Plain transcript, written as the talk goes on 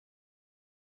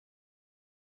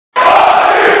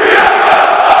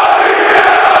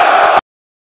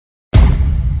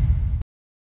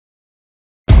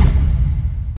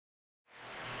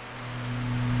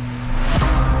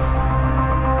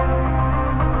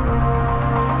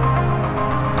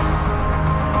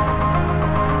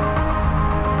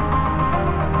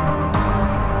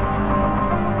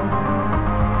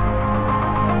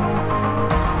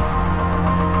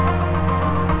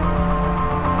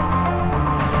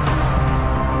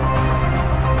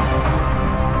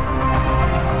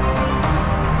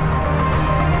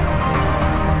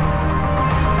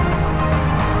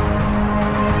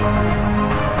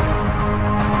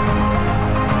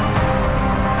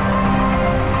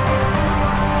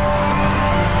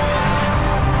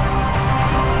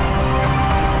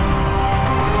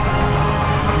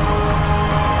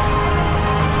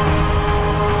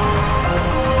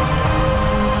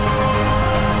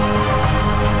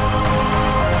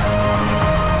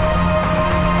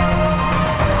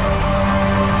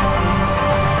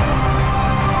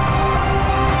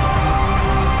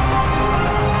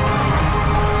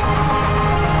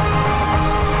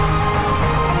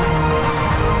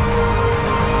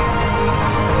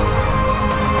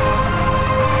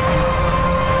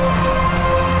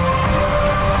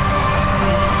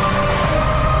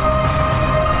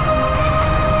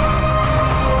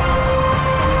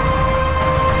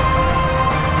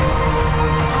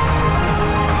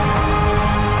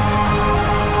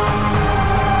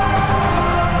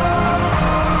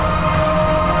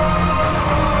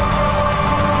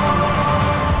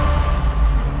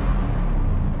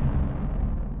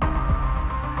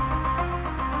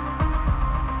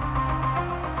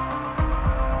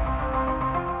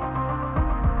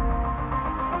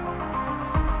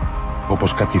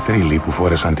όπως κάποιοι θρύλοι που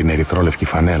φόρεσαν την ερυθρόλευκη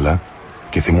φανέλα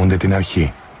και θυμούνται την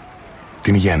αρχή,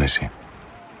 την γέννηση.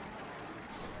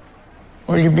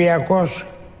 Ο Ολυμπιακός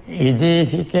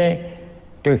ιδρύθηκε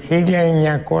το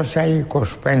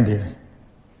 1925.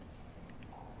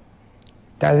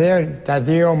 Τα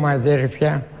δύο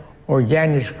αδέρφια, ο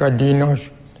Γιάννης και ο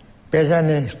Ντίνος,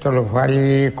 παίζανε στο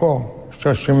λοφαλιρικό,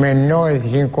 στο σημερινό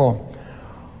εθνικό.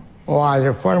 Ο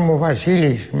αδερφός μου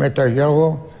Βασίλης με τον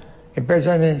Γιώργο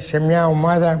παίζανε σε μια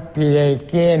ομάδα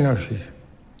πυραϊκή ένωση.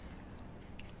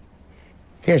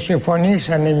 Και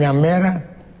συμφωνήσανε μια μέρα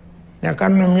να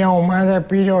κάνουν μια ομάδα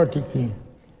πυραιώτικη.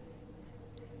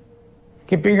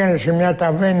 Και πήγανε σε μια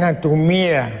ταβέρνα του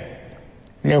Μοίρα,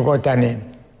 λεγότανε.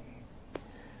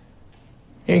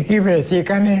 Εκεί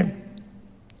βρεθήκανε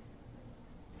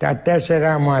τα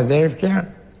 4 μου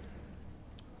αδέρφια,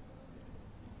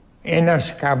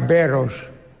 ένας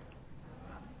καμπέρος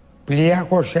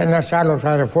πλοίαχος, ένας άλλος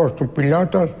αδερφός του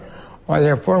πιλότος, ο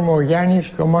αδερφός μου ο Γιάννης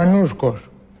και ο Μανουσκος.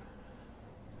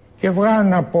 Και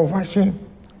βγάλαν απόφαση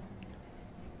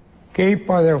και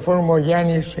είπε ο αδερφός μου ο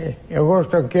Γιάννης, εγώ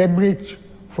στο Κέμπριτζ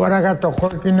φοράγα το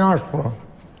κόκκινο άσπρο.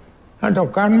 Να το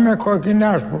κάνουμε κόκκινο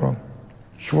άσπρο.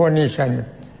 Συμφωνήσανε.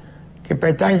 Και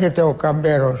πετάγεται ο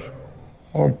καμπέρος,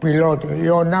 ο πιλότος ή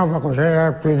ο ναύαρχος, ένα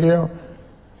από τους δύο,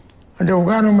 να το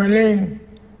βγάλουμε, λέει,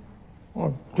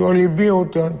 του Ολυμπίου,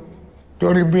 του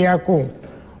Ολυμπιακού.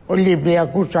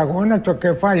 Ολυμπιακούς αγώνα, το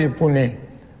κεφάλι που είναι.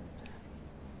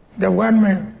 Το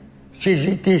βγάλουμε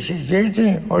συζητήσεις,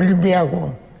 έτσι,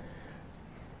 Ολυμπιακό.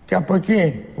 Και από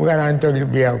εκεί βγάλανε το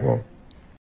Ολυμπιακό.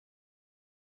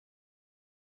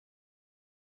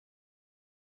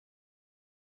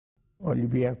 Ο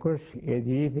Ολυμπιακός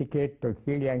ιδρύθηκε το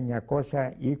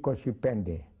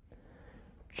 1925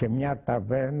 σε μια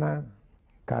ταβέρνα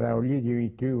Καραολίδη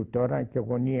Ιτρίου τώρα και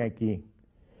γωνιακή.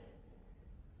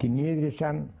 Την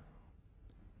ίδρυσαν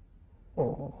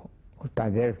τα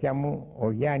αδέρφια μου,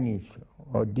 ο Γιάννης,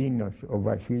 ο Ντίνος, ο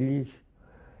Βασίλης,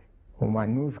 ο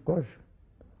Μανουσκος,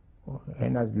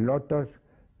 ένας Λότος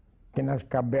και ένας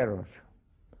Καμπέρος.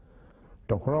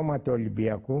 Το χρώμα του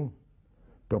Ολυμπιακού,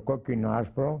 το κόκκινο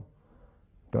άσπρο,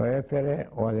 το έφερε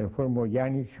ο αδερφός μου ο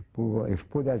Γιάννης που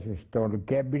σπούδασε στο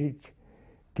Κέμπριτζ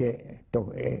και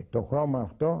το χρώμα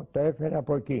αυτό το έφερε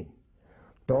από εκεί.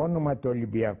 Το όνομα του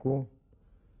Ολυμπιακού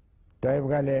το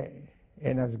έβγαλε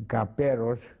ένας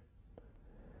Καμπέρος,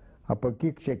 από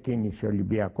εκεί ξεκίνησε ο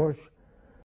Ολυμπιακός